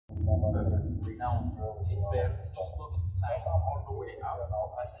Perfect. Now, seat belt, no smoking sign all the way out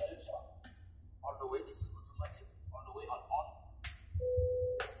for passengers. All the way, this is automatic. All the way on.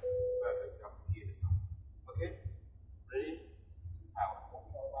 Perfect. You have to hear the sound. Okay? Ready? Power.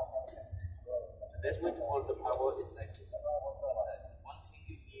 The best way to hold the power is like this. One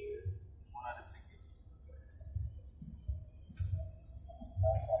finger here, one other finger.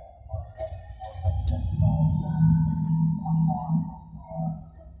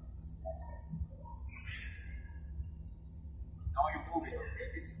 Now you move it, okay?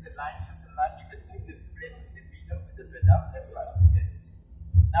 This is the line, center line. You can move the brake with the pedal, with the pedal, left, right, okay?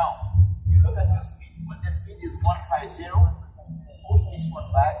 Now, you look at your speed. When the speed is 150, push this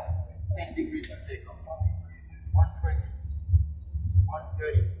one back 10 degrees to take off. 120,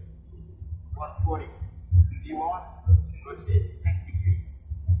 130, 140. If you want, rotate 10 degrees.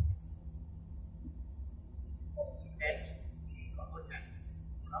 10, go 10.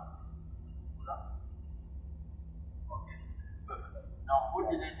 Pull up. Okay, perfect. Now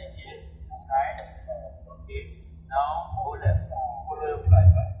put the landing gear inside. Okay, now go left. Follow your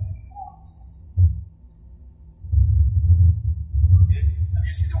flyby. Okay, and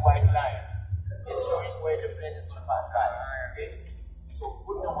you see the white line. It's showing where the plane is going to pass by. Okay, so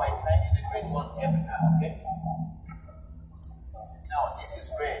put the white line in the green one every time. Okay. Now this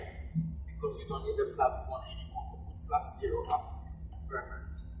is red because you don't need the flaps 1 anymore. So put flaps 0 up.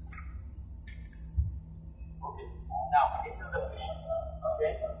 Perfect. Okay. Now this is the plane.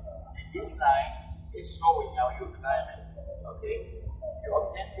 Okay. And this line is showing how you're climbing. Okay. Your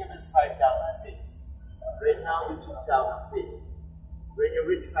objective is 5,000 feet. Right now you're 2,000 feet. When you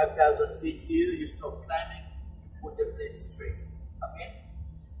reach 5,000 feet here, you stop climbing, you put the plane straight. Okay?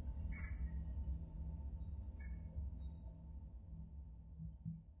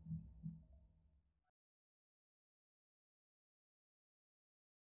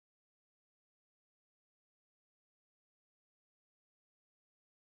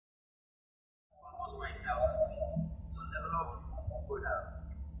 Almost 5,000 feet. So level off, go down.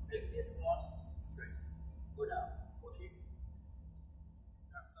 Take this one straight. Go down. Push it.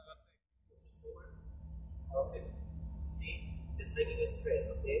 Okay. See? It's making it straight,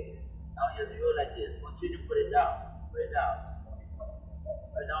 okay? Now you do it like this. Continue to put it down. Put it down.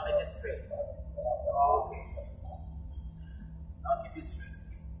 Right now make it straight. Okay. Now keep it straight.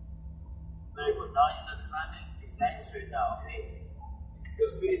 Very good. Now you're not climbing. You're flying straight now, okay?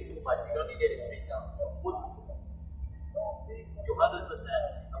 Your speed is too much. You don't need any speed now. So put your 100%.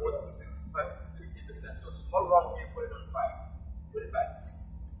 I want 50%. So small run here, put it on 5. Put it back.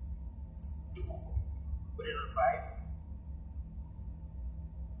 Put it on 5.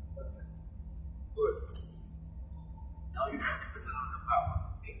 That's it. Good. Now you 50% on the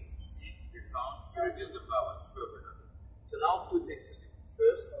power. Okay? See the sound? You reduce the power. Perfect. Okay. So now 2 things to do.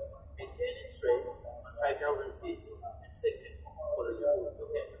 First, maintain it straight on 5,000 feet. And second, follow your route.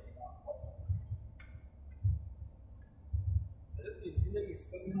 Okay?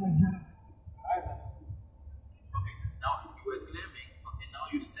 Okay. Now you were climbing. Okay. Now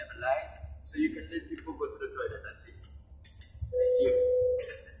you stabilize. So you can let people go to the toilet at least. Thank you.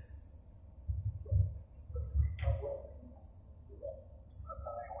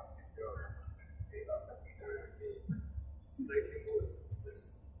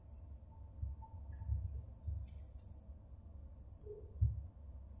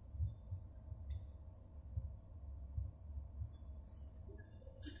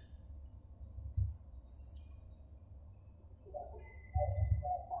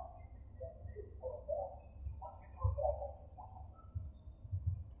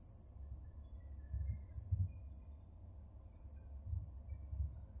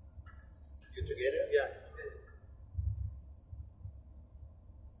 You together? Yeah.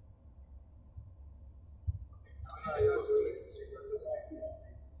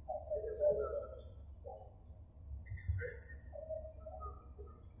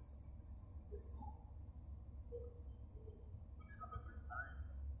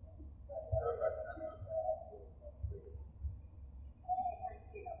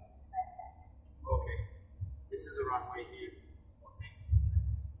 Okay. This is a runway here.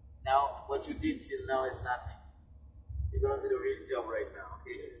 Now, what you did till now is nothing. You're going to do the real job right now,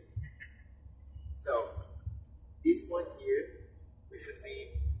 okay? So, this point here, we should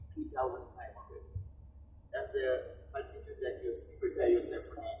be 2,500. That's the altitude that you prepare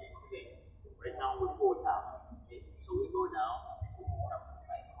yourself for landing, okay? Right now we're 4,000, okay? So we go down to 2,500.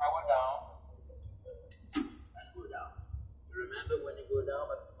 Power down and go down. You remember when you go down,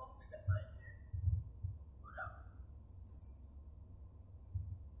 maximum second line here. Go down.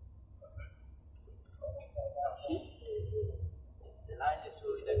 Now see? The line is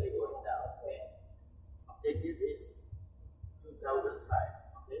showing that slightly going down. Okay. Objective is 2005.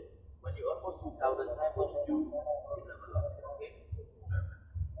 Okay. When you're almost 2005, what you do? You level up. Okay.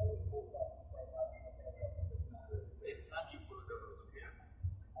 Same time you follow the road. Okay.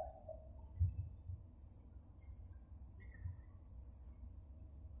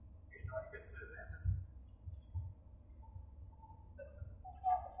 Okay. Now you get to the left.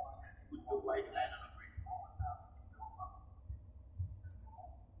 Put the white line on the brake.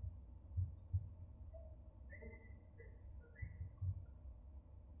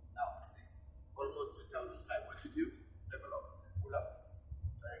 Now, see, almost 2005. What you do? Level up. Pull up.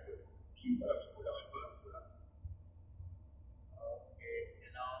 Very good. Pull up, pull up, pull up, pull up. Okay,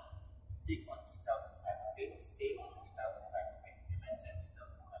 and now stick on 2005. Okay, stay on 2005. Okay, you maintain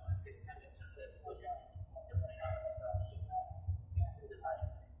 2005. At the same time, you turn left because you need to put the line.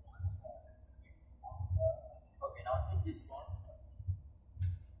 Okay, now take this one.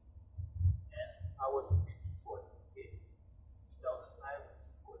 And power should be 240. Okay, 2005,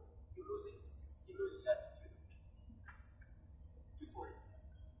 240. You're losing latitude. 240.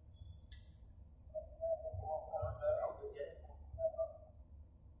 How to get it?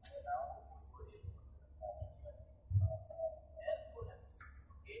 Now, 240. And go left.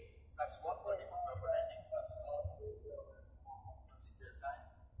 Okay, flaps 1 for prepare for landing. Flaps 1. Consider sign.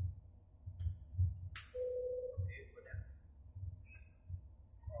 Okay, go left.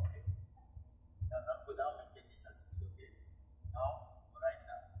 Okay. Now go down and take this altitude. Okay. Now go right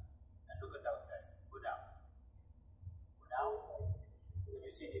now. And look at the outside. Go down. Go down. When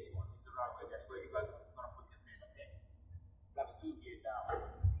you see this one, it's a runway. That's where you're gonna put the plane. Okay. Flaps 2 gear down.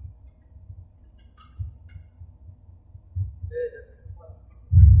 There, that's the one.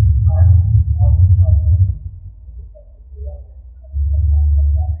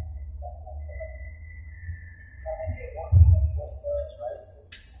 That's right.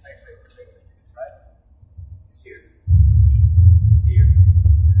 That's right. It's here. Here.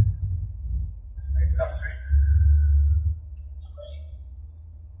 That's straight.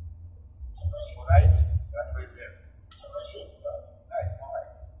 Right. Runway is there. Right. All right.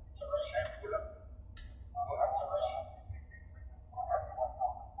 And pull up. Go up.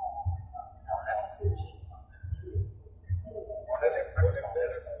 Now left. On the left, accept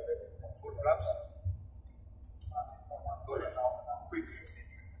there. Full flaps. Go left. Quickly.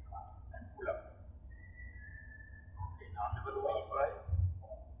 And pull up. Okay, now level 1 is right.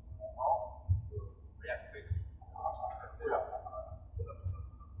 React quickly. Pull up.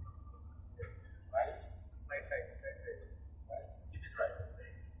 Right. Slide right. Right. Keep it right.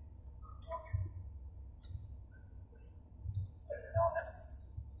 Okay. Now left.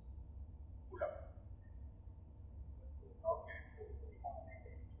 Pull up. Okay.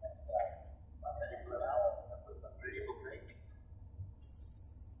 Ready for brake.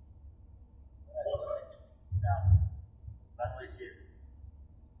 Alright. Now, runway is here.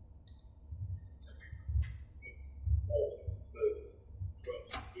 It's okay.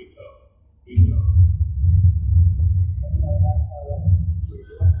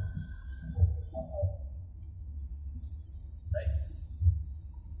 Right.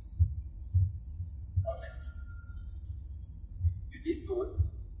 Okay. You did good,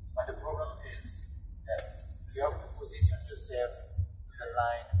 but the problem is that you have to position yourself to the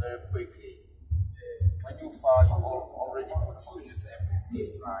line very quickly. When you fall, you already position yourself in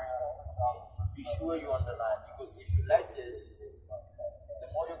this line. Be sure you're on the line, because if you like this,